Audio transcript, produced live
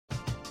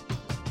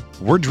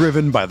We're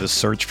driven by the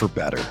search for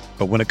better.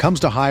 But when it comes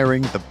to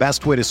hiring, the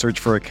best way to search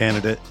for a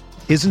candidate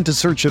isn't to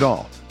search at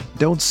all.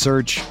 Don't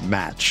search,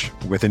 match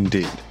with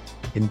Indeed.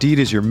 Indeed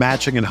is your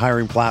matching and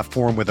hiring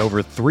platform with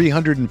over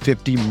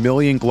 350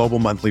 million global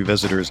monthly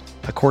visitors,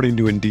 according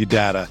to Indeed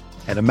data,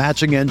 and a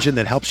matching engine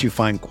that helps you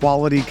find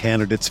quality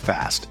candidates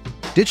fast.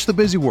 Ditch the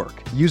busy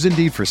work. Use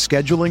Indeed for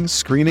scheduling,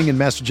 screening, and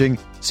messaging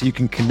so you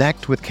can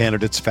connect with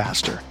candidates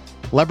faster.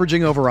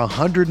 Leveraging over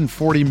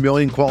 140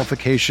 million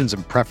qualifications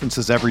and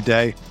preferences every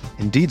day,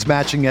 Indeed's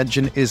matching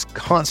engine is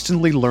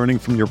constantly learning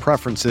from your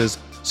preferences,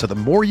 so the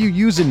more you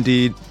use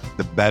Indeed,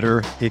 the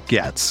better it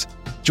gets.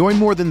 Join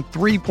more than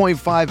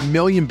 3.5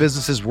 million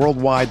businesses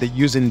worldwide that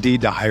use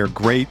Indeed to hire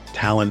great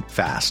talent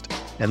fast.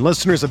 And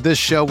listeners of this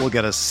show will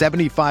get a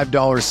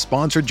 $75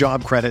 sponsored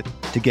job credit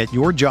to get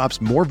your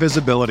jobs more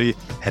visibility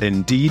at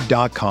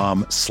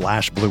Indeed.com/Blue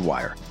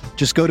Wire.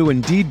 Just go to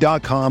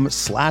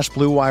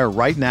Indeed.com/Blue Wire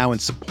right now and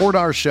support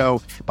our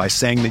show by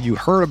saying that you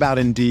heard about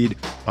Indeed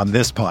on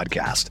this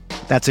podcast.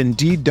 That's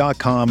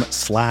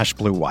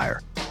Indeed.com/Blue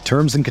Wire.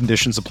 Terms and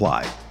conditions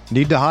apply.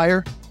 Need to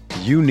hire?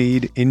 You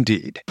need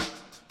Indeed.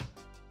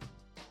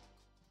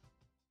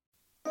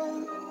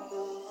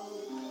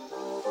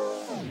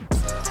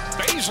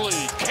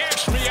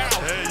 Cash me out.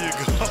 There you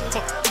go.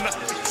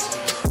 Nice.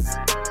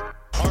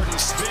 Harden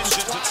spins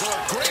it to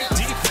Detroit. Great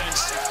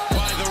defense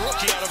by the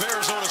rookie out of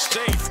Arizona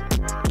State.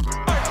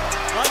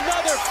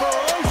 Another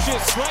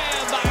ferocious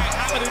slam by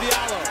Hamidou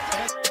Diallo.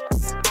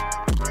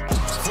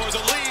 For the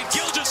lead,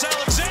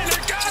 Gilgeous-Alexander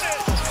got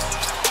it.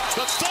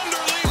 The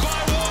Thunder lead by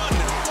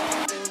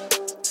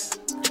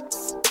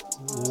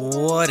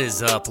 1. What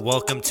is up?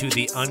 Welcome to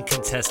the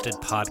Uncontested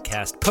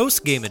Podcast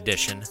post-game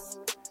edition.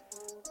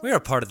 We are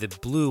part of the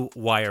Blue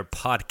Wire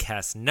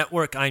Podcast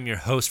Network. I'm your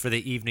host for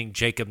the evening,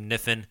 Jacob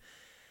Niffen.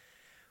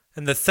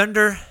 And the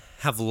Thunder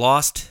have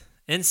lost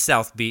in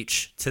South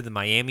Beach to the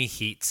Miami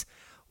Heat,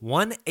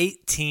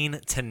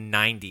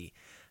 118-90.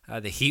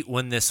 The Heat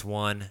win this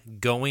one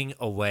going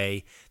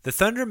away. The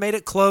Thunder made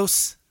it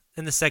close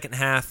in the second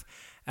half,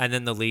 and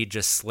then the lead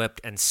just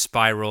slipped and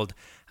spiraled.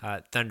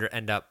 Thunder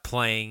end up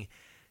playing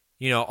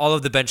all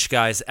of the bench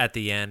guys at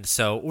the end.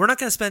 So we're not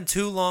going to spend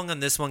too long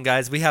on this one,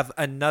 guys. We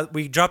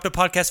dropped a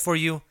podcast for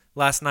you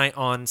last night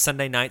on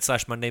Sunday night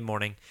 / Monday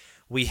morning.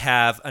 We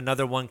have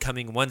another one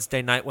coming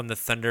Wednesday night when the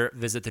Thunder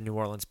visit the New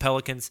Orleans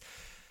Pelicans.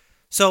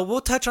 So we'll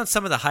touch on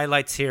some of the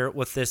highlights here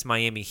with this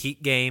Miami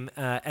Heat game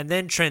and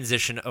then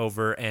transition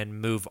over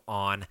and move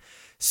on.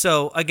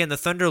 So again, the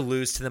Thunder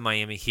lose to the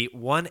Miami Heat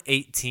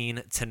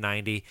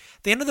 118-90. At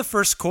the end of the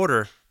first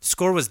quarter,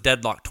 score was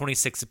deadlocked,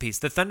 26 apiece.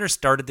 The Thunder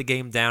started the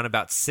game down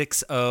about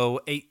 6-0,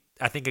 8.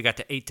 I think it got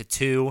to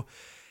 8-2.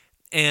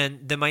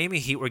 And the Miami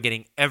Heat were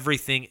getting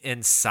everything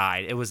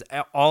inside. It was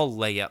all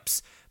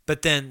layups.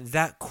 But then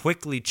that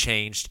quickly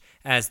changed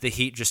as the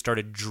Heat just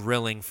started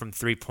drilling from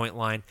three-point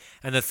line,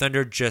 and the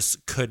Thunder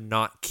just could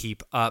not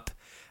keep up.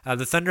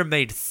 The Thunder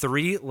made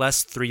 3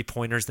 less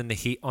three-pointers than the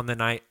Heat on the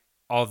night,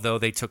 although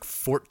they took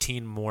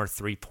 14 more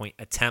three-point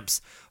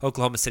attempts.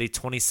 Oklahoma City,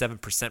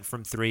 27%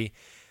 from three,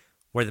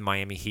 where the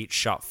Miami Heat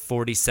shot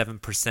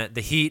 47%.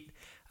 The Heat,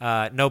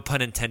 no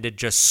pun intended,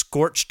 just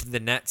scorched the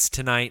Nets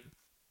tonight.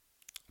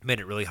 Made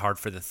it really hard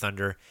for the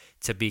Thunder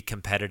to be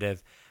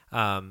competitive.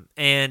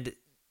 And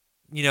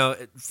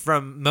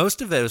from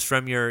most of it was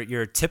from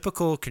your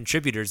typical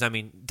contributors. I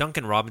mean,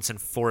 Duncan Robinson,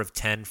 4 of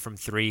 10 from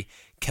 3.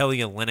 Kelly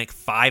Olynyk,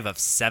 5 of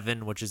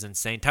 7, which is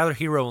insane. Tyler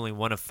Hero, only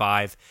 1 of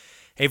 5.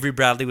 Avery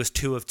Bradley was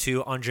 2 of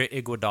 2. Andre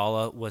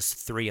Iguodala was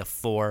 3 of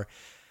 4.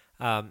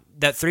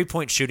 That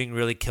three-point shooting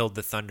really killed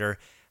the Thunder.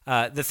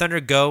 The Thunder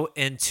go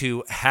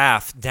into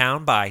half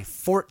down by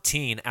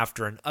 14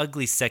 after an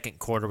ugly second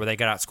quarter where they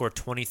got outscored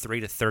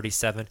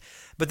 23-37,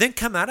 but then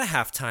come out of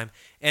halftime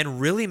and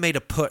really made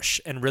a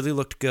push and really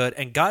looked good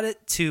and got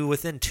it to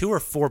within 2 or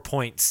 4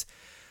 points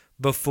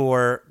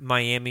before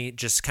Miami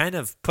just kind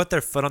of put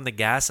their foot on the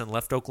gas and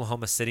left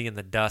Oklahoma City in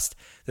the dust.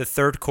 The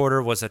third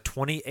quarter was a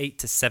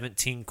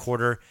 28-17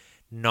 quarter,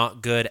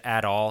 not good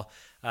at all.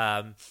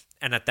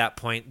 And at that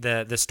point,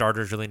 the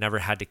starters really never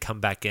had to come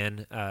back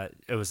in.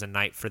 It was a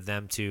night for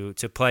them to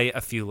play a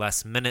few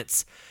less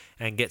minutes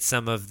and get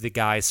some of the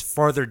guys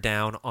farther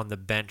down on the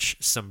bench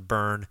some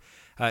burn.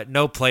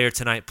 No player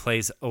tonight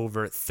plays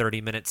over 30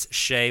 minutes.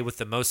 Shea with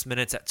the most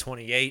minutes at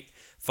 28,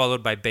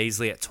 followed by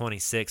Baisley at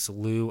 26,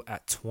 Lou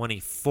at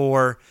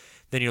 24.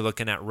 Then you're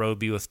looking at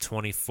Roby with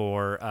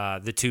 24,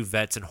 the two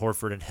vets in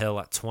Horford and Hill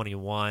at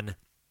 21,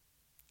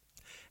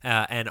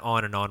 and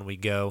on we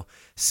go.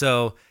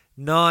 So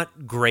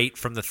not great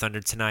from the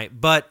Thunder tonight,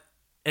 but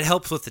it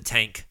helps with the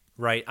tank,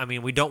 right? I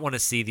mean, we don't want to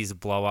see these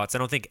blowouts. I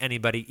don't think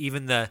anybody,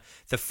 even the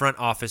front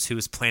office who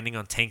is planning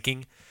on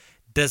tanking,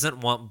 doesn't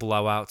want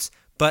blowouts,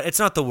 but it's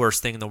not the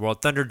worst thing in the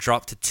world. Thunder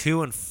dropped to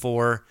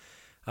 2-4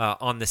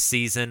 on the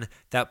season.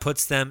 That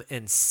puts them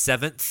in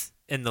 7th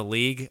in the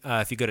league.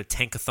 If you go to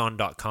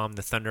tankathon.com,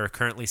 the Thunder are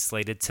currently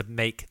slated to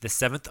make the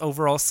 7th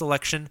overall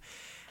selection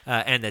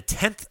and the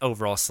 10th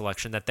overall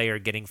selection that they are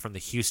getting from the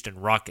Houston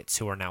Rockets,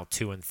 who are now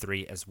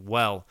 2-3 as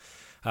well.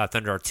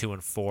 Thunder are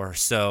 2-4.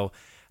 So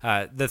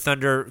The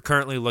Thunder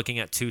currently looking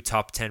at 2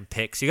 top 10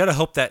 picks. You got to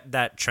hope that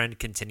that trend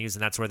continues,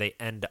 and that's where they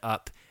end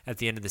up at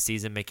the end of the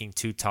season, making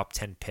 2 top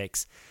 10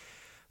 picks.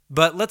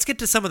 But let's get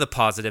to some of the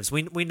positives.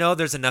 We know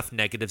there's enough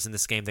negatives in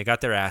this game. They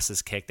got their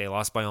asses kicked. They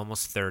lost by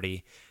almost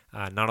 30.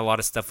 Not a lot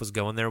of stuff was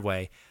going their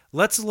way.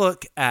 Let's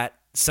look at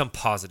some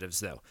positives,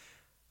 though.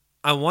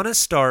 I want to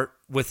start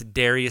with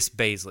Darius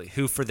Bazley,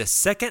 who for the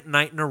second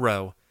night in a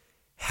row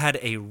had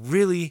a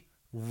really,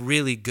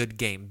 really good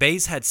game.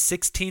 Baze had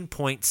 16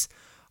 points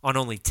on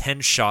only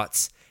 10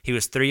 shots. He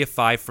was 3 of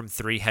 5 from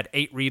 3, had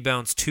 8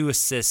 rebounds, 2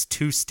 assists,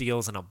 2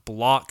 steals, and a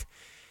block.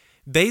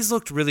 Baze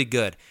looked really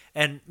good.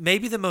 And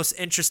maybe the most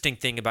interesting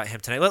thing about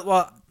him tonight,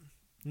 well,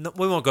 no,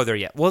 we won't go there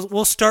yet.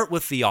 We'll start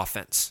with the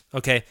offense,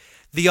 okay?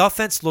 The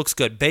offense looks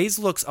good. Baze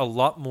looks a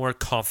lot more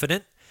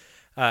confident.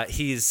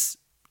 He's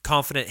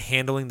confident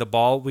handling the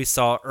ball. We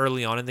saw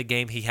early on in the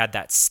game he had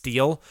that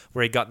steal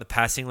where he got in the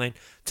passing lane,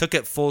 took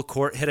it full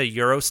court, hit a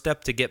Euro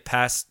step to get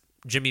past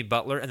Jimmy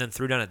Butler, and then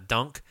threw down a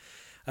dunk.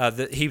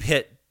 He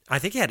hit, I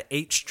think he had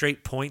 8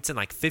 straight points in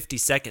like 50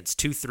 seconds,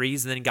 2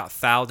 threes, and then he got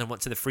fouled and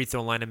went to the free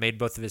throw line and made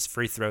both of his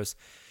free throws.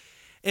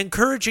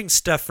 Encouraging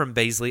stuff from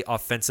Bazley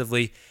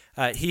offensively.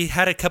 He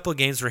had a couple of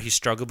games where he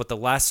struggled, but the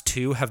last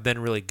 2 have been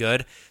really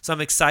good. So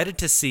I'm excited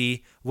to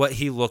see what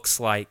he looks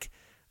like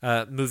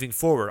moving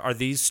forward. Are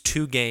these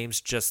 2 games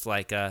just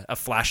like a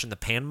flash in the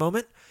pan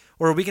moment,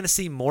 or are we going to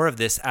see more of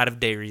this out of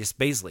Darius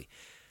Bazley?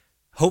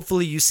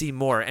 Hopefully you see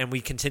more and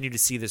we continue to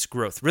see this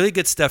growth. Really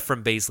good stuff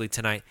from Bazley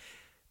tonight.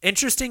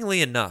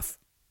 Interestingly enough,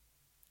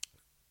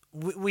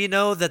 we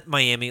know that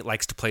Miami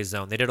likes to play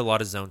zone. They did a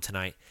lot of zone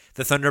tonight.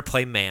 The Thunder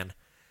play man.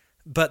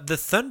 But the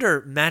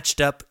Thunder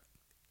matched up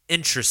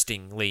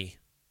interestingly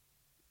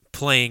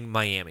playing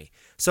Miami.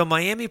 So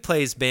Miami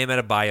plays Bam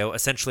Adebayo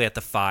essentially at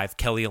the 5,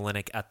 Kelly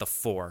Olynyk at the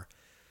 4.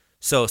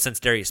 So since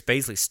Darius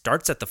Bazley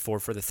starts at the 4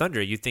 for the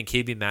Thunder, you'd think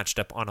he'd be matched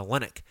up on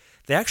Olynyk.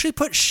 They actually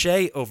put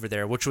Shea over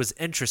there, which was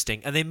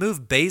interesting, and they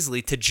moved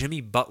Bazley to Jimmy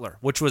Butler,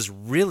 which was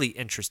really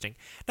interesting.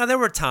 Now, there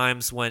were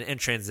times when in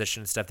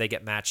transition and stuff, they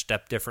get matched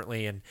up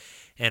differently and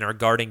are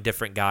guarding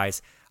different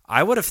guys.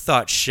 I would have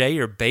thought Shea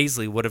or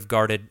Bazley would have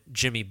guarded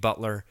Jimmy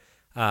Butler.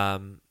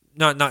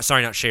 Not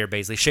Shea or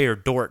Bazley, Shea or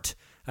Dort.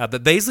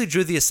 But Bazley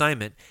drew the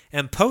assignment,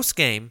 and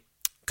post-game,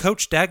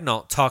 Coach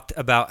Dagnall talked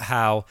about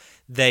how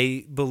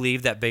they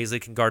believe that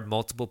Bazley can guard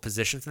multiple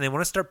positions, and they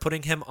want to start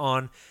putting him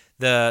on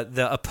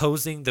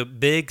the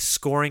big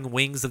scoring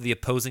wings of the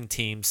opposing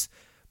teams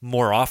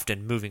more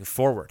often moving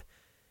forward.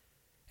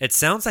 It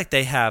sounds like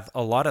they have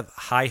a lot of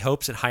high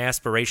hopes and high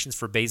aspirations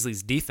for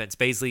Bazley's defense.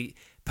 Bazley,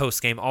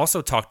 post-game,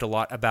 also talked a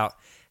lot about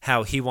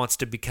how he wants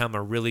to become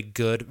a really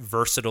good,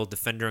 versatile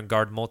defender and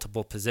guard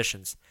multiple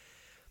positions.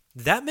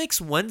 That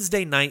makes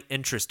Wednesday night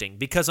interesting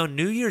because on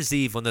New Year's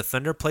Eve, when the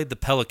Thunder played the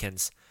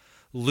Pelicans,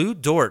 Lou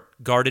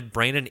Dort guarded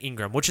Brandon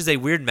Ingram, which is a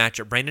weird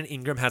matchup. Brandon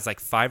Ingram has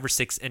like 5 or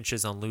 6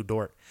 inches on Lou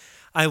Dort.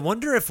 I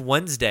wonder if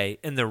Wednesday,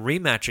 in the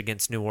rematch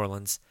against New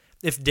Orleans,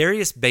 if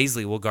Darius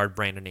Bazley will guard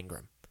Brandon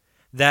Ingram.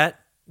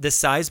 The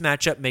size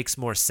matchup makes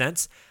more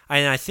sense,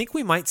 and I think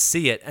we might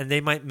see it, and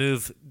they might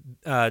move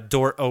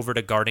Dort over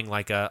to guarding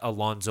like a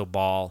Alonzo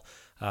Ball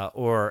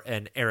or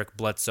an Eric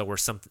Bledsoe or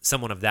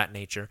someone of that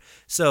nature.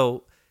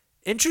 So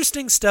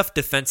interesting stuff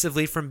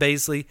defensively from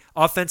Bazley.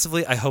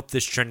 Offensively, I hope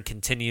this trend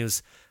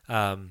continues.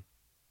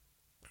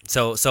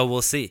 So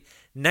we'll see.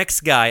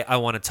 Next guy I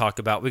want to talk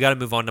about, we got to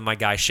move on to my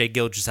guy, Shai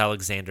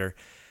Gilgeous-Alexander.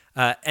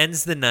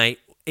 Ends the night,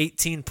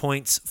 18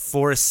 points,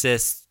 4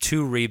 assists,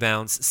 2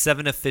 rebounds,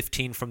 7 of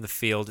 15 from the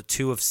field,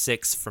 2 of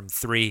 6 from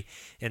 3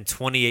 in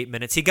 28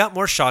 minutes. He got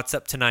more shots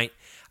up tonight,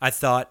 I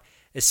thought,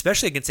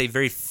 especially against a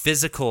very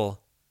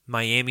physical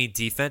Miami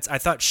defense. I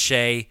thought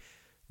Shai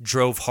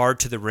drove hard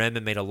to the rim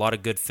and made a lot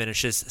of good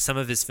finishes. Some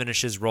of his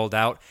finishes rolled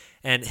out.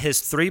 And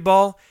his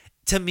 3-ball,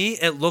 to me,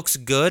 it looks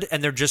good,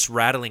 and they're just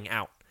rattling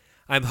out.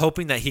 I'm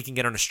hoping that he can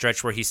get on a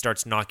stretch where he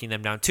starts knocking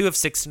them down. 2 of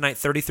 6 tonight,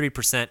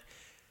 33%.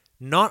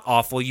 Not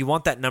awful. You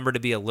want that number to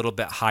be a little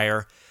bit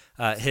higher.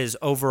 His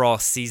overall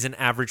season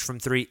average from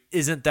 3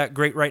 isn't that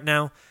great right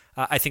now.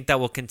 I think that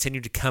will continue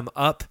to come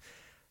up.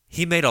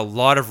 He made a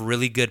lot of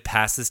really good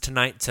passes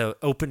tonight to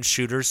open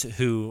shooters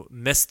who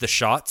missed the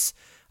shots.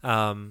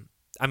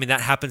 I mean,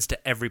 that happens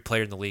to every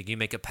player in the league. You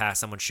make a pass,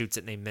 someone shoots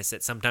it, and they miss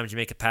it. Sometimes you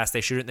make a pass,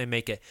 they shoot it, and they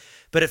make it.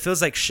 But it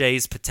feels like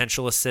Shai's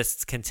potential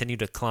assists continue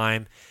to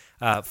climb.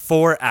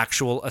 4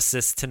 actual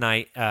assists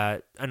tonight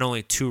and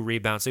only 2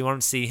 rebounds. So you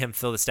want to see him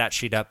fill the stat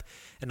sheet up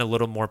in a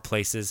little more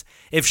places.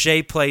 If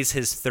Shai plays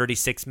his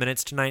 36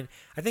 minutes tonight,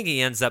 I think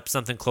he ends up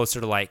something closer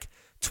to like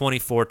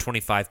 24,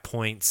 25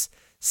 points,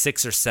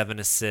 6 or 7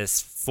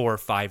 assists, 4 or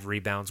 5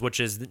 rebounds, which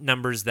is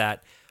numbers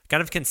that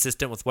kind of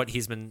consistent with what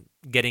he's been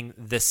getting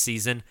this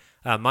season,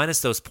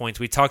 minus those points.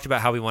 We talked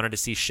about how we wanted to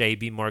see Shai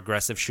be more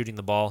aggressive shooting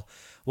the ball.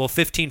 Well,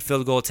 15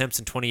 field goal attempts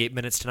in 28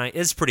 minutes tonight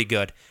is pretty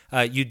good.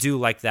 You do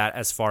like that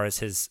as far as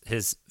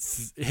his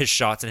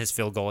shots and his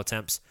field goal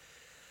attempts.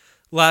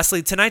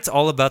 Lastly, tonight's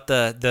all about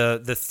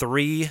the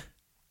 3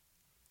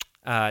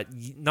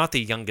 not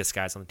the youngest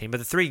guys on the team, but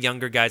the 3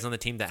 younger guys on the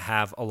team that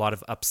have a lot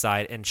of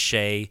upside, and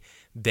Shea,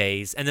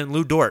 Bays, and then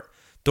Lou Dort.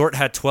 Dort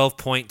had 12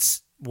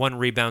 points, 1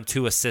 rebound,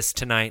 2 assists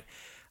tonight.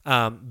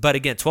 But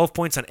again, 12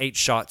 points on 8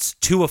 shots,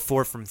 2 of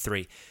 4 from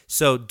 3.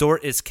 So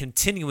Dort is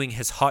continuing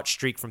his hot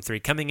streak from 3.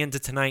 Coming into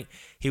tonight,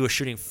 he was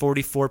shooting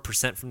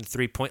 44% from the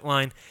 3-point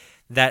line.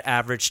 That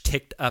average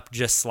ticked up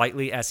just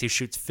slightly as he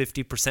shoots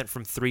 50%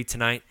 from 3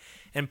 tonight.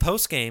 And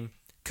post-game,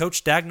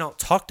 Coach Dagnall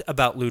talked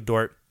about Lou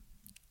Dort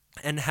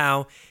and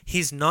how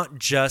he's not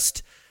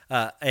just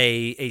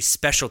a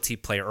specialty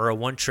player or a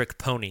one-trick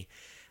pony.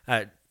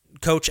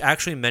 Coach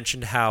actually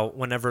mentioned how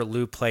whenever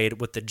Lou played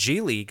with the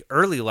G League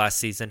early last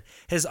season,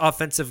 his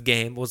offensive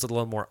game was a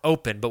little more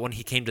open, but when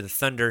he came to the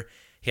Thunder,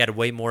 he had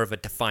way more of a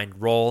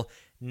defined role.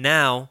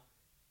 Now,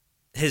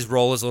 his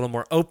role is a little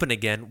more open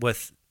again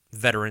with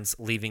veterans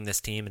leaving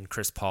this team, and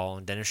Chris Paul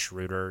and Dennis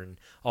Schroeder and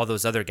all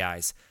those other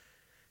guys.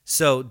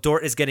 So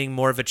Dort is getting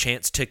more of a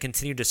chance to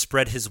continue to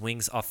spread his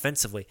wings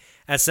offensively.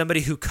 As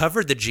somebody who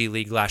covered the G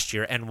League last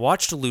year and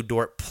watched Lou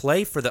Dort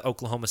play for the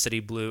Oklahoma City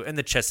Blue in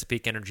the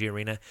Chesapeake Energy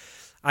Arena,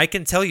 I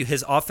can tell you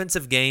his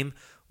offensive game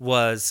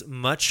was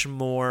much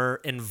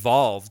more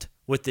involved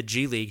with the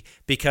G League,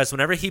 because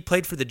whenever he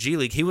played for the G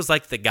League, he was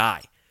like the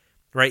guy,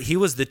 right? He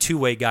was the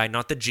two-way guy,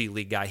 not the G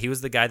League guy. He was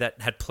the guy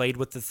that had played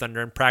with the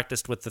Thunder and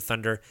practiced with the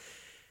Thunder.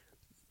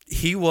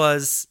 He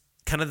was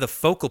kind of the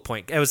focal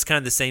point. It was kind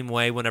of the same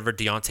way whenever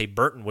Deonte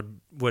Burton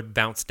would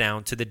bounce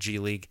down to the G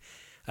League.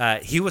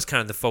 He was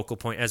kind of the focal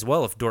point as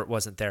well if Dort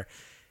wasn't there.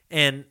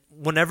 And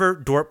whenever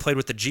Dort played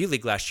with the G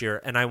League last year,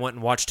 and I went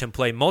and watched him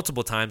play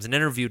multiple times and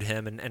interviewed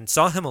him and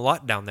saw him a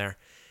lot down there,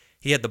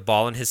 he had the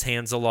ball in his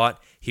hands a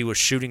lot. He was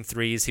shooting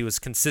threes. He was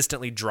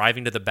consistently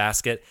driving to the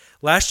basket.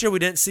 Last year, we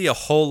didn't see a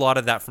whole lot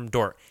of that from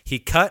Dort. He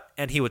cut,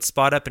 and he would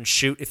spot up and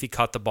shoot if he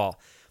caught the ball.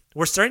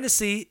 We're starting to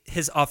see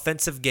his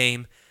offensive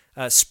game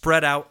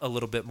spread out a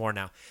little bit more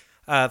now.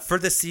 For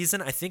this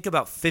season, I think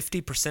about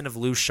 50% of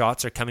Lou's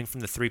shots are coming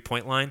from the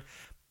three-point line.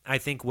 I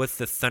think with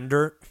the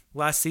Thunder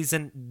last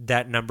season,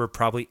 that number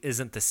probably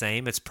isn't the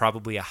same. It's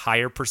probably a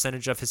higher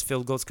percentage of his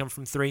field goals come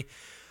from 3.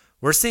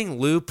 We're seeing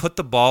Lou put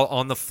the ball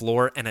on the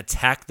floor and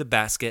attack the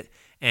basket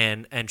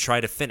and try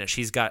to finish.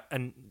 He's got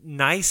a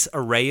nice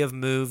array of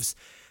moves,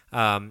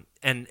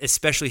 and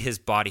especially his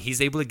body.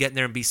 He's able to get in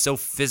there and be so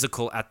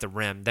physical at the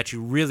rim that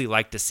you really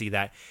like to see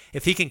that.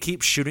 If he can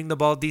keep shooting the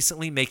ball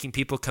decently, making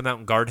people come out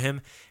and guard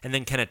him, and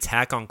then can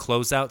attack on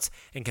closeouts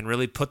and can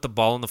really put the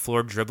ball on the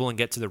floor, dribble, and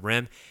get to the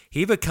rim,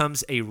 he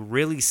becomes a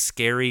really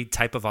scary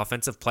type of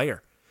offensive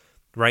player,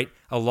 right?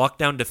 A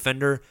lockdown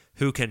defender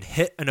who can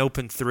hit an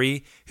open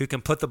 3, who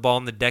can put the ball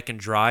on the deck and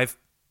drive.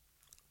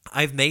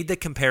 I've made the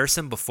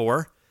comparison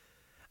before.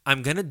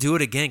 I'm going to do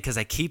it again because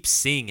I keep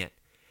seeing it.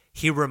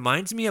 He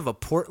reminds me of a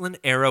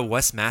Portland-era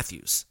Wes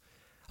Matthews.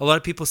 A lot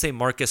of people say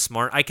Marcus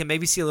Smart. I can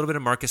maybe see a little bit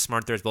of Marcus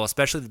Smart there as well,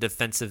 especially the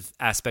defensive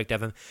aspect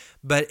of him.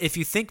 But if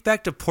you think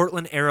back to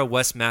Portland-era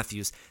Wes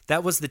Matthews,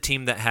 that was the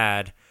team that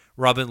had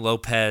Robin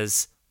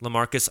Lopez,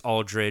 LaMarcus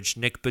Aldridge,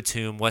 Nick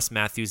Batum, Wes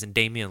Matthews, and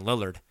Damian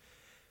Lillard.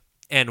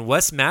 And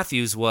Wes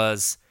Matthews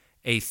was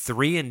a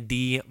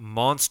 3-and-D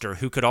monster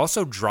who could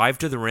also drive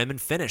to the rim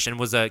and finish, and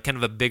was a kind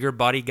of a bigger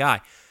body guy.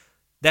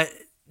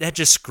 That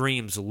just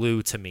screams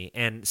Lou to me.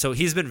 And so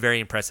he's been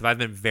very impressive. I've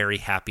been very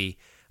happy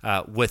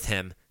with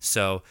him.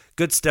 So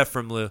good stuff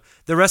from Lou.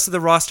 The rest of the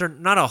roster,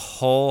 not a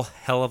whole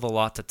hell of a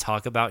lot to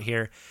talk about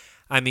here.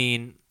 I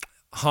mean,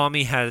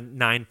 Hami had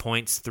 9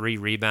 points, 3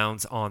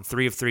 rebounds on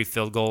 3 of 3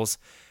 field goals,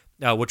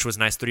 which was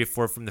nice, 3 of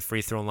 4 from the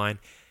free throw line.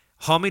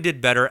 Hami did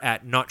better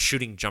at not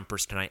shooting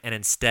jumpers tonight and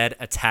instead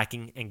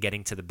attacking and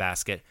getting to the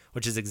basket,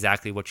 which is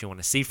exactly what you want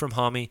to see from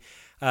Hami.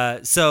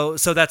 So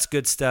that's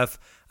good stuff.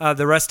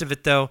 The rest of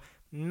it, though,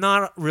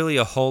 not really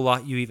a whole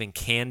lot you even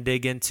can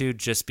dig into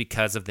just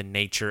because of the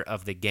nature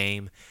of the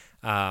game.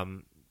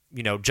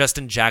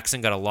 Justin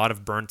Jackson got a lot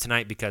of burn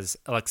tonight because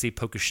Alexei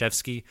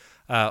Pokusevsky,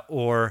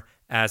 or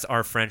as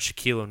our friend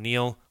Shaquille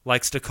O'Neal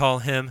likes to call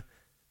him,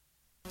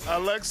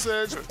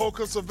 Alexei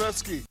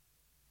Pokusevsky,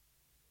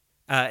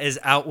 is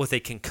out with a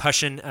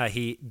concussion.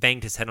 He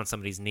banged his head on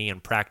somebody's knee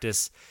in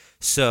practice.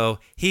 So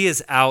he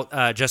is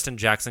out. Justin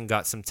Jackson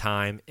got some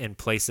time in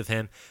place of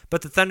him.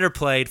 But the Thunder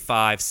played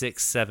 5,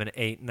 6, 7,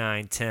 8,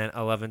 9, 10,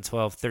 11,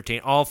 12, 13.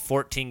 All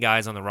 14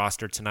 guys on the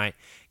roster tonight.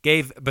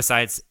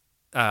 Besides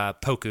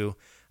Poku,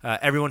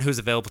 everyone who's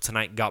available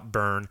tonight got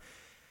burned.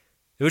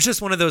 It was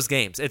just one of those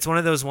games. It's one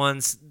of those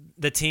ones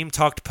the team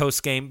talked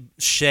post-game.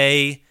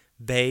 Shea,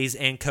 Bays,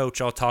 and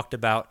Coach all talked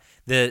about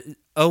the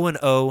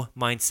 0-0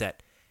 mindset.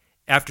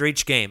 After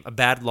each game, a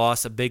bad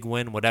loss, a big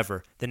win,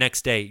 whatever, the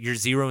next day, you're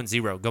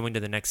 0-0 going to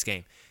the next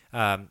game.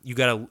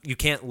 You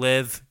can't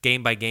live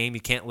game by game.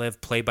 You can't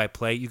live play by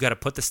play. You got to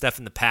put the stuff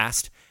in the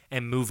past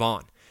and move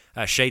on.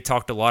 Shea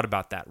talked a lot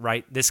about that,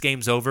 right? This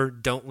game's over.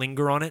 Don't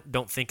linger on it.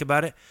 Don't think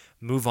about it.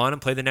 Move on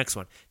and play the next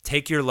one.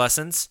 Take your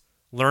lessons,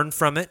 learn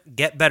from it,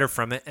 get better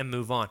from it, and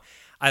move on.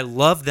 I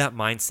love that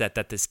mindset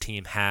that this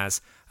team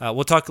has.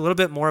 We'll talk a little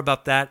bit more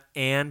about that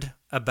and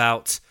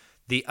about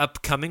the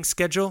upcoming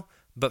schedule.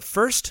 But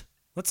first,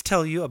 let's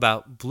tell you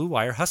about Blue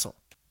Wire Hustle.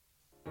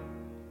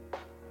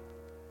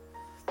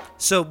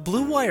 So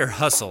Blue Wire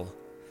Hustle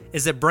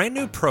is a brand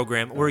new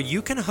program where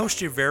you can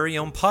host your very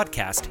own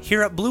podcast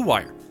here at Blue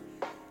Wire.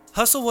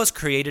 Hustle was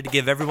created to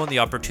give everyone the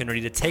opportunity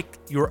to take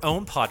your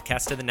own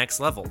podcast to the next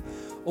level.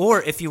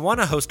 Or if you want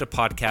to host a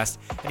podcast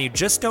and you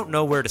just don't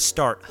know where to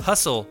start,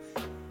 Hustle,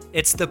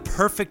 it's the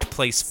perfect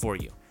place for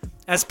you.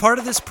 As part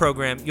of this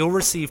program, you'll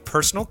receive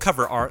personal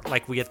cover art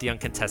like we at The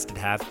Uncontested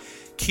have,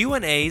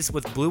 Q&As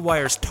with Blue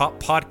Wire's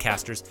top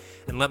podcasters,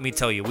 and let me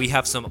tell you, we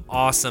have some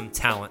awesome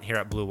talent here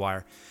at Blue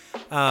Wire.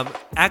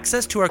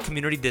 Access to our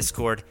community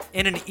Discord,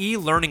 and an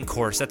e-learning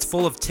course that's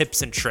full of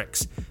tips and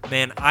tricks.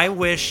 Man, I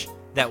wish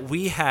that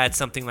we had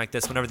something like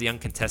this whenever The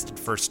Uncontested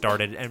first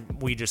started and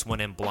we just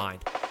went in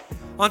blind.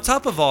 On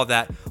top of all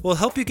that, we'll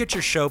help you get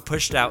your show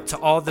pushed out to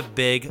all the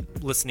big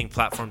listening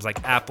platforms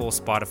like Apple,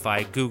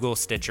 Spotify, Google,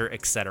 Stitcher,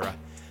 etc.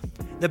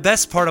 The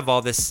best part of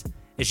all this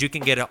is you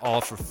can get it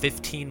all for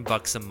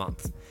 $15 a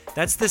month.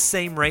 That's the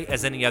same rate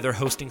as any other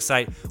hosting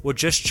site will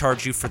just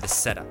charge you for the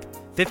setup.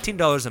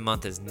 $15 a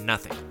month is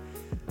nothing.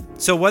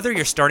 So whether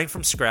you're starting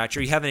from scratch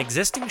or you have an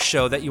existing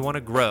show that you want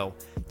to grow,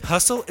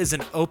 Hustle is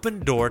an open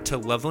door to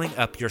leveling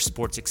up your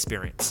sports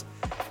experience.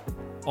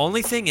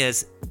 Only thing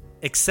is,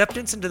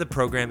 acceptance into the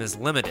program is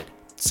limited.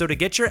 So to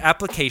get your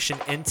application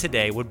in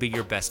today would be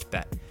your best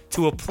bet.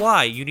 To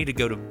apply, you need to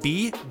go to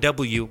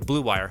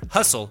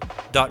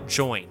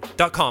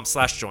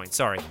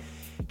bwbluewirehustle.com/join.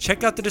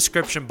 Check out the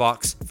description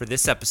box for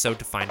this episode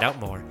to find out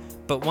more.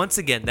 But once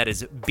again, that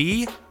is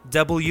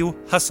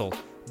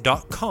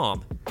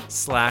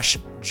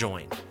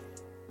bwhustle.com/join.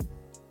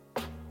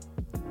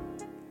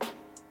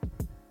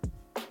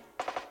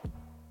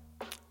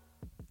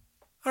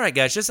 All right,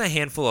 guys, just a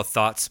handful of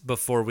thoughts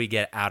before we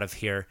get out of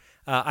here.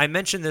 I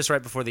mentioned this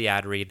right before the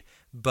ad read,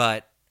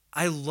 but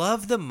I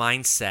love the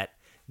mindset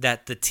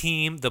that the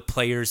team, the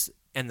players,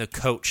 and the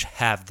coach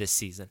have this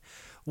season,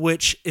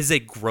 which is a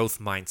growth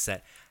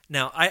mindset.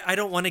 Now, I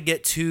don't want to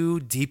get too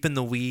deep in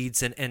the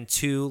weeds and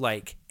too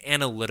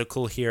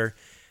analytical here.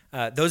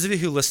 Those of you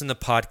who listen to the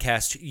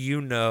podcast, you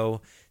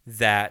know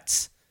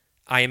that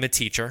I am a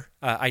teacher.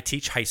 I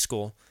teach high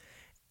school.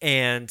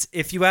 And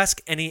if you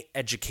ask any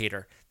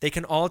educator, they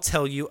can all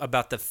tell you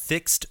about the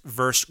fixed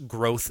versus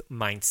growth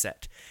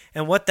mindset.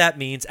 And what that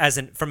means,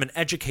 from an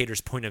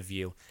educator's point of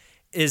view,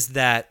 is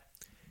that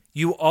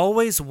you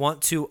always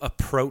want to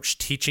approach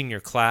teaching your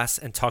class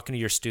and talking to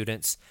your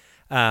students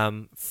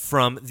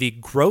from the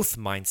growth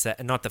mindset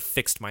and not the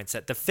fixed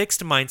mindset. The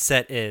fixed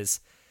mindset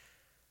is,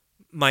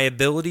 my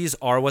abilities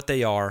are what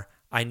they are.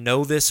 I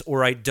know this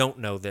or I don't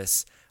know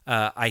this.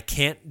 I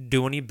can't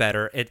do any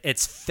better.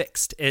 It's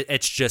fixed.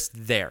 It's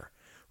just there,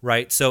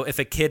 right? So if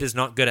a kid is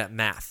not good at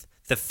math,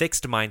 the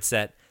fixed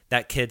mindset,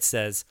 that kid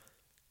says,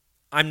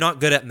 I'm not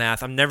good at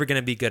math. I'm never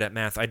going to be good at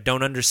math. I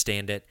don't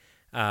understand it.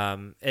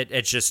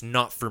 It's just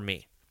not for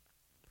me.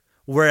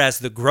 Whereas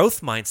the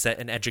growth mindset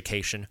in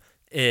education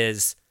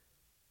is,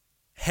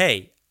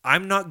 hey,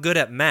 I'm not good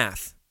at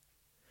math,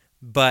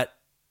 but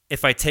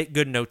if I take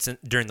good notes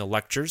during the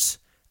lectures,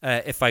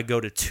 if I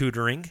go to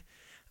tutoring,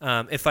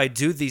 if I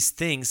do these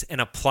things and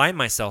apply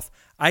myself,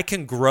 I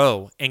can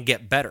grow and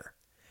get better.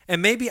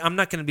 And maybe I'm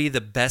not going to be the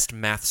best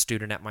math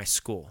student at my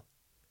school.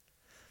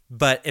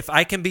 But if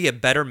I can be a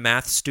better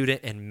math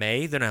student in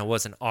May than I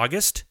was in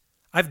August,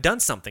 I've done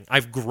something.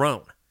 I've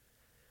grown.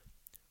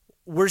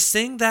 We're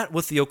seeing that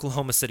with the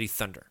Oklahoma City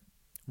Thunder,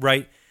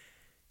 right?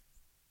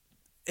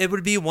 It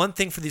would be one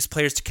thing for these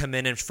players to come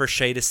in and for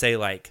Shea to say,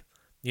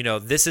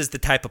 this is the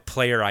type of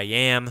player I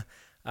am.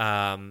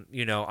 I'm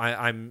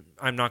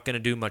not going to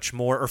do much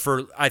more.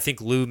 Or I think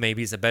Lou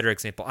maybe is a better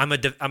example. I'm a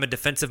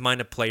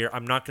defensive-minded player.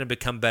 I'm not going to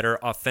become better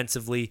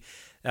offensively.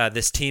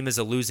 This team is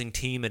a losing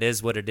team. It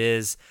is what it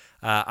is.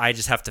 I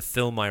just have to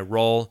fill my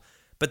role.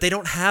 But they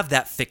don't have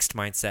that fixed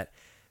mindset.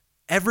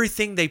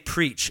 Everything they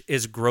preach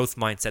is growth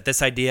mindset.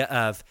 This idea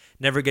of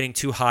never getting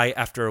too high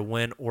after a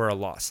win or a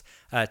loss,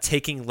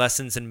 taking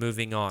lessons and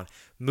moving on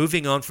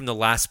from the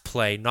last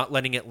play, not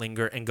letting it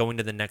linger and going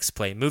to the next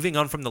play, moving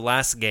on from the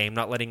last game,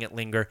 not letting it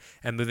linger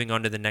and moving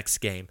on to the next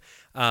game.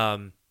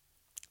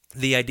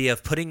 The idea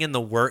of putting in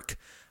the work,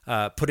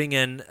 putting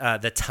in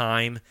the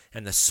time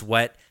and the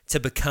sweat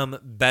to become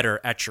better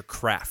at your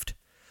craft.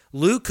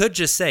 Lou could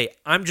just say,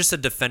 I'm just a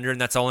defender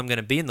and that's all I'm going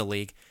to be in the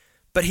league.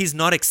 But he's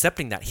not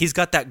accepting that. He's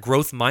got that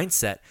growth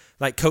mindset,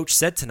 like Coach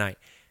said tonight.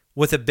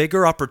 With a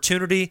bigger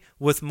opportunity,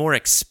 with more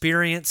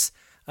experience,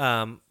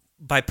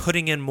 by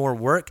putting in more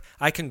work,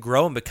 I can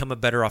grow and become a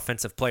better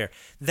offensive player.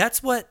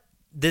 That's what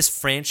this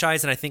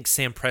franchise, and I think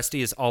Sam Presti,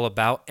 is all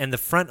about. And the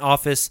front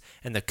office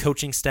and the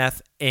coaching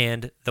staff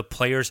and the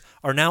players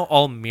are now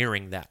all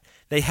mirroring that.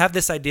 They have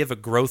this idea of a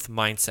growth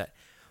mindset.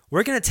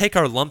 We're going to take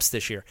our lumps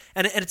this year.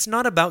 And it's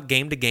not about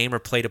game to game or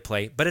play to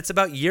play, but it's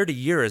about year to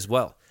year as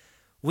well.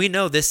 We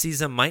know this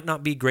season might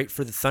not be great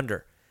for the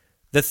Thunder.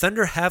 The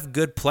Thunder have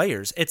good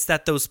players. It's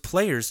that those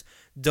players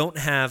don't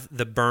have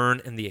the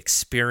burn and the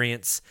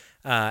experience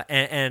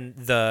and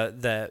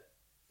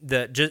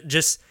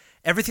just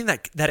everything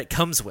that it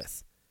comes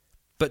with.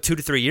 But 2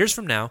 to 3 years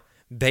from now,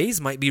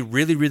 Bays might be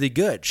really, really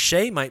good.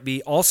 Shea might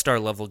be all-star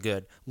level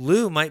good.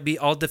 Lou might be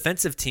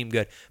all-defensive team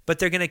good. But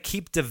they're going to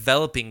keep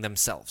developing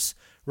themselves,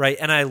 right?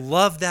 And I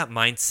love that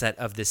mindset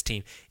of this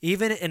team.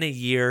 Even in a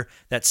year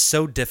that's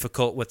so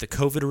difficult with the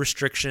COVID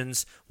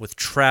restrictions, with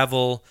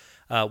travel,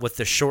 with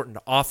the shortened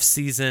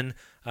off-season,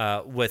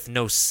 with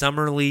no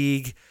summer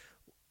league,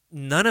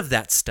 none of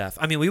that stuff.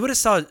 I mean, we would have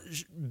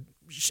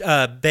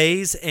saw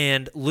Bays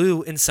and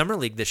Lou in summer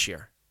league this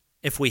year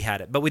if we had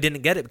it. But we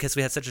didn't get it because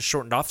we had such a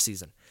shortened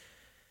off-season.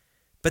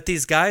 But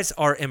these guys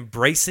are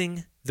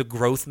embracing the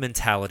growth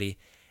mentality.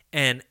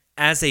 And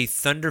as a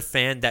Thunder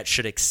fan, that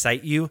should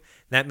excite you.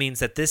 That means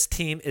that this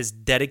team is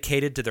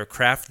dedicated to their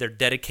craft. They're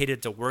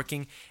dedicated to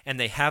working. And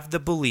they have the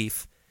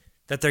belief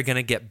that they're going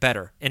to get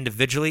better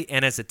individually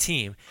and as a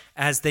team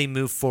as they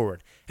move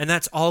forward. And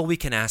that's all we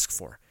can ask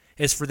for,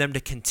 is for them to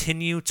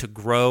continue to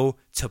grow,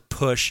 to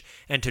push,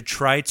 and to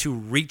try to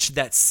reach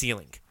that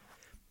ceiling,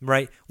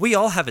 right? We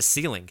all have a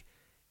ceiling.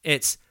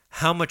 It's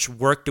how much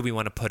work do we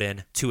want to put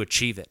in to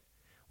achieve it?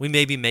 We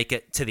maybe make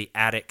it to the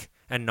attic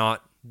and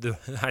not the,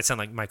 I sound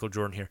like Michael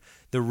Jordan here.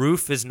 The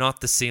roof is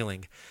not the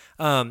ceiling.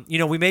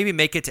 We maybe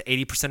make it to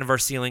 80% of our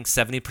ceiling,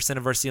 70%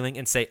 of our ceiling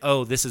and say,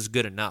 oh, this is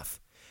good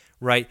enough,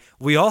 right?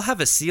 We all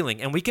have a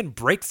ceiling and we can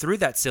break through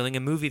that ceiling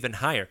and move even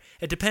higher.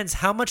 It depends.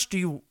 How much do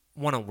you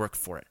want to work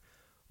for it?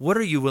 What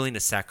are you willing to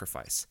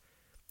sacrifice?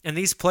 And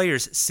these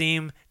players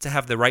seem to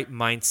have the right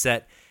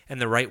mindset and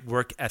the right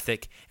work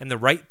ethic and the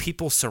right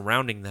people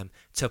surrounding them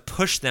to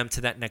push them to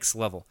that next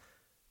level.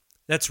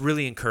 That's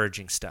really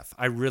encouraging stuff.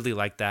 I really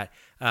like that.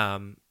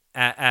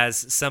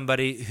 As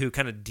somebody who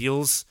kind of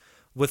deals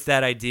with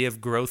that idea of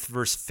growth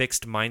versus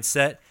fixed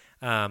mindset,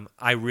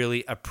 I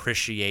really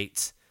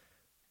appreciate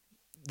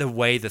the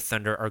way the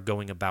Thunder are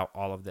going about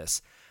all of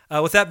this.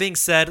 With that being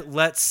said,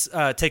 let's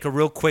take a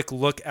real quick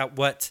look at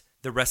what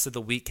the rest of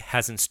the week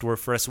has in store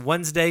for us.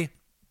 Wednesday,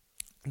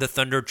 the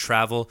Thunder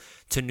travel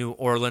to New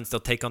Orleans.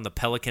 They'll take on the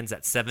Pelicans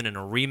at 7 in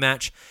a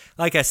rematch.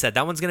 Like I said,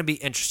 that one's going to be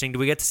interesting. Do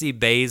we get to see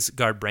Bays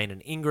guard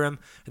Brandon Ingram?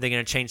 Are they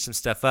going to change some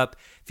stuff up?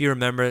 If you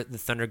remember, the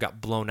Thunder got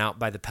blown out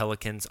by the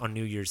Pelicans on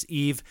New Year's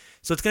Eve.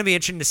 So it's going to be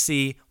interesting to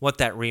see what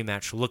that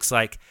rematch looks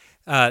like.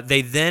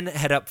 They then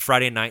head up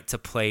Friday night to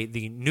play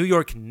the New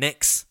York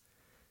Knicks.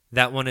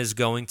 That one is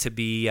going to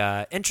be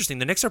interesting.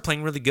 The Knicks are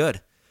playing really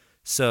good.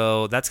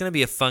 So that's going to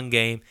be a fun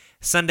game.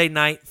 Sunday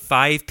night,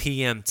 5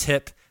 p.m.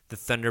 tip. The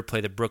Thunder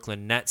play the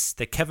Brooklyn Nets.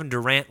 The Kevin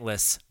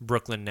Durant-less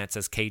Brooklyn Nets,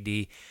 as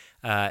KD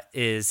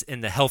is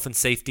in the health and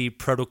safety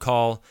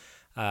protocol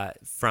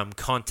from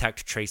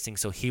contact tracing,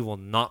 so he will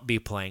not be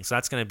playing. So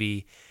that's going to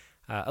be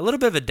a little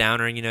bit of a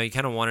downer. You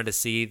kind of wanted to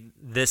see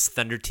this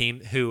Thunder team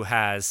who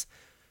has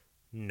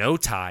no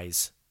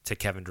ties to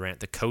Kevin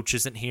Durant. The coach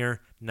isn't here.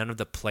 None of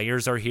the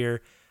players are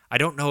here. I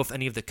don't know if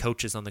any of the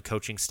coaches on the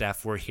coaching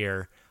staff were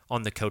here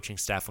on the coaching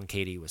staff when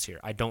KD was here.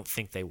 I don't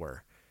think they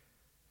were.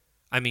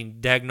 I mean,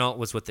 Dagnall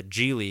was with the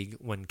G League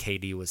when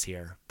KD was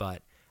here,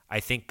 but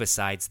I think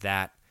besides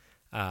that,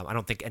 I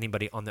don't think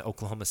anybody on the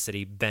Oklahoma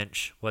City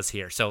bench was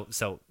here.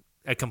 So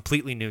a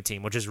completely new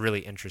team, which is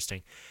really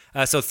interesting.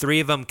 So 3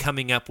 of them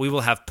coming up. We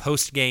will have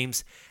post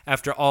games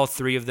after all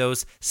 3 of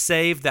those.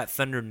 Save that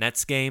Thunder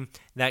Nets game.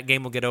 That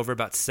game will get over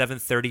about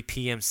 7:30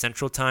 p.m.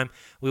 Central Time.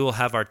 We will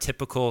have our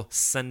typical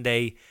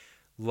Sunday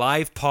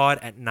live pod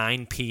at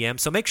 9 p.m.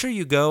 So make sure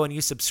you go and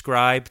you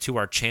subscribe to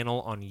our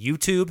channel on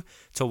YouTube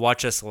to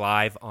watch us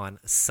live on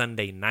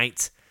Sunday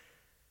night.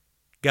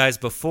 Guys,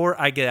 before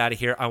I get out of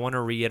here, I want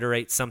to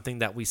reiterate something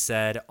that we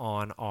said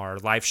on our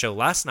live show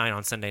last night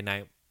on Sunday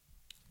night.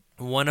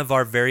 One of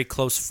our very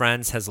close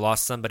friends has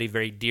lost somebody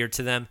very dear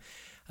to them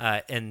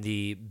in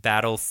the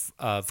battle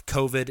of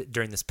COVID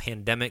during this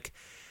pandemic.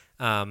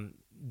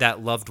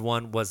 That loved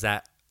one was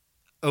at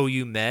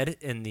OU Med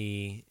in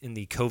the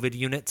COVID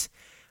unit.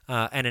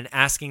 And in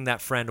asking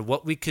that friend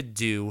what we could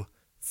do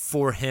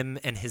for him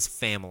and his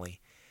family,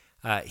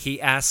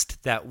 he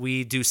asked that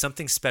we do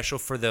something special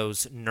for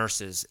those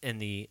nurses in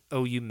the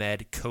OU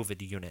Med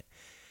COVID unit.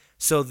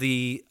 So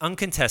the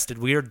uncontested,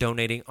 we are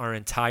donating our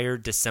entire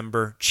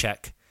December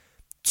check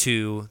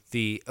to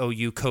the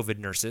OU COVID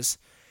nurses.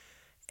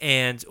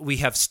 And we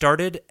have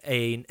started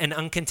an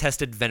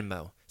uncontested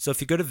Venmo. So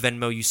if you go to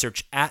Venmo, you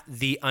search at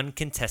the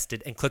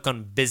uncontested and click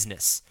on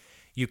business.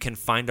 You can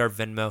find our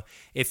Venmo.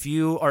 If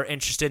you are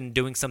interested in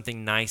doing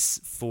something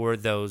nice for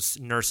those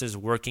nurses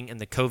working in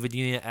the COVID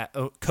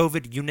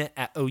unit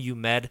at OU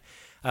Med,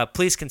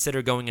 please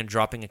consider going and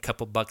dropping a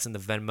couple bucks in the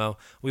Venmo.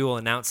 We will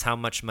announce how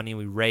much money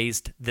we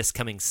raised this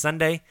coming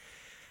Sunday.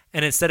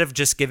 And instead of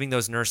just giving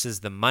those nurses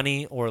the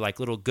money or like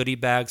little goodie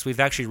bags, we've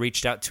actually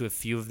reached out to a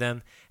few of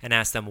them and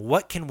asked them,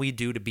 what can we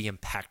do to be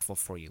impactful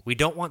for you? We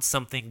don't want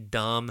something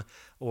dumb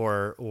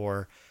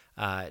or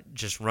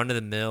just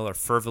run-of-the-mill or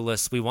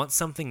frivolous. We want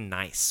something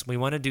nice. We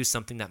want to do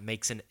something that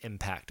makes an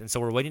impact. And so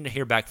we're waiting to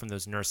hear back from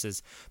those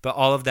nurses. But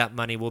all of that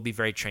money, we'll be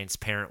very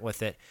transparent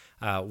with it.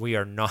 We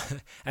are not,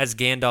 as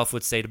Gandalf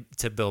would say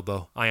to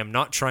Bilbo, I am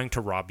not trying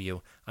to rob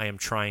you. I am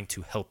trying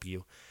to help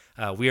you.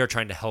 We are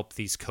trying to help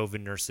these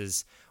COVID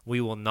nurses. We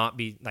will not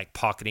be like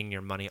pocketing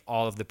your money.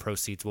 All of the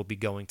proceeds will be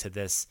going to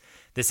this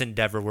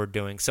endeavor we're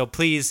doing. So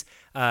please,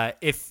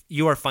 if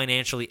you are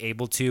financially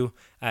able to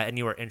and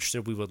you are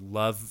interested, we would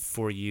love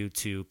for you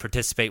to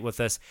participate with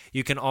us.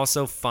 You can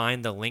also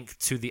find the link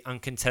to the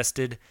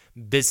Uncontested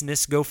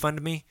Business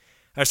GoFundMe.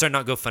 Or sorry,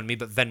 not GoFundMe,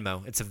 but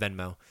Venmo. It's a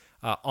Venmo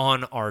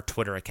on our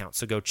Twitter account.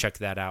 So go check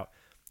that out.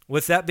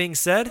 With that being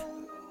said,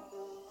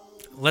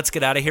 let's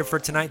get out of here for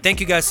tonight. Thank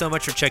you guys so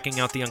much for checking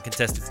out the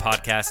Uncontested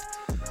podcast.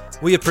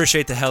 We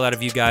appreciate the hell out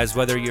of you guys,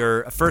 whether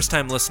you're a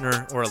first-time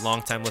listener or a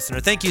long-time listener.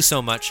 Thank you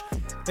so much.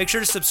 Make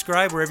sure to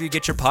subscribe wherever you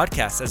get your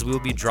podcasts, as we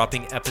will be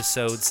dropping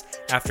episodes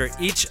after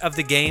each of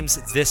the games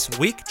this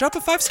week. Drop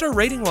a 5-star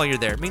rating while you're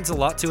there. It means a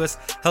lot to us,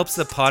 helps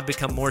the pod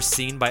become more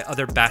seen by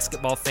other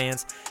basketball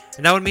fans,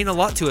 and that would mean a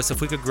lot to us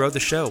if we could grow the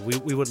show.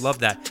 We would love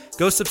that.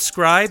 Go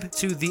subscribe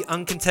to the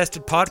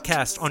Uncontested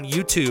podcast on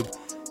YouTube,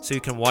 so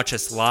you can watch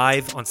us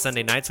live on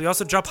Sunday nights. We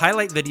also drop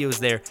highlight videos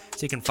there,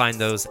 so you can find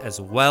those as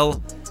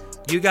well.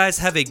 You guys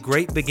have a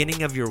great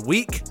beginning of your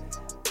week.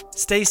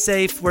 Stay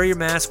safe, wear your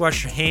mask,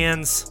 wash your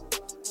hands.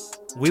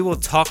 We will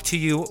talk to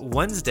you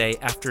Wednesday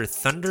after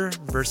Thunder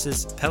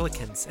versus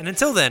Pelicans. And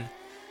until then,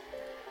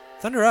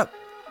 Thunder up.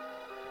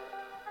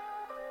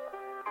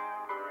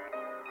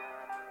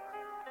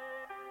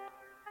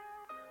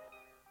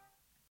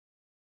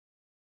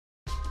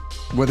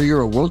 Whether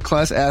you're a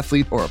world-class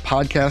athlete or a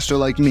podcaster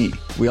like me,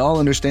 we all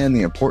understand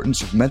the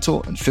importance of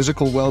mental and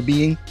physical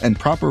well-being and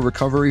proper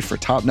recovery for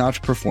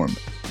top-notch performance.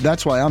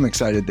 That's why I'm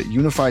excited that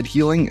Unified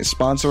Healing is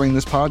sponsoring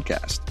this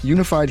podcast.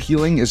 Unified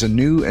Healing is a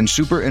new and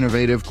super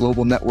innovative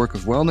global network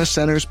of wellness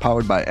centers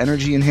powered by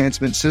Energy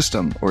Enhancement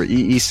System, or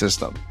EE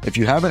System. If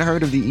you haven't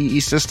heard of the EE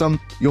System,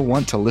 you'll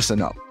want to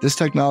listen up. This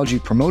technology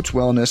promotes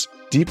wellness,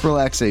 deep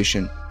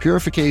relaxation,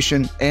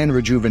 purification, and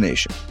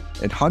rejuvenation.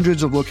 At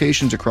hundreds of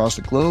locations across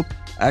the globe,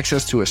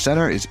 access to a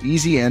center is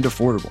easy and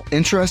affordable.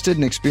 Interested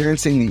in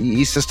experiencing the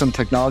EE System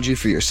technology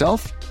for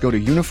yourself? Go to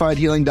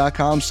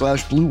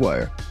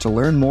unifiedhealing.com/bluewire to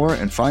learn more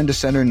and find a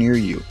center near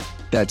you.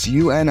 That's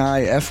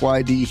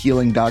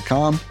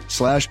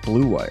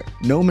unifydhealing.com/bluewire.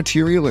 No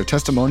material or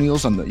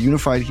testimonials on the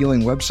Unified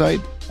Healing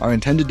website are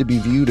intended to be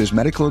viewed as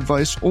medical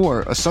advice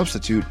or a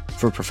substitute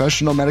for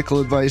professional medical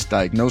advice,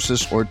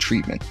 diagnosis, or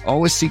treatment.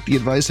 Always seek the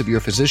advice of your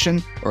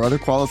physician or other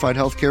qualified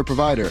healthcare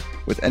provider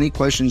with any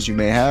questions you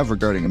may have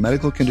regarding a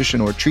medical condition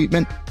or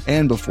treatment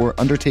and before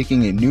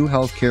undertaking a new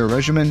healthcare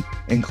regimen,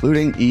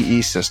 including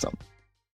EE System.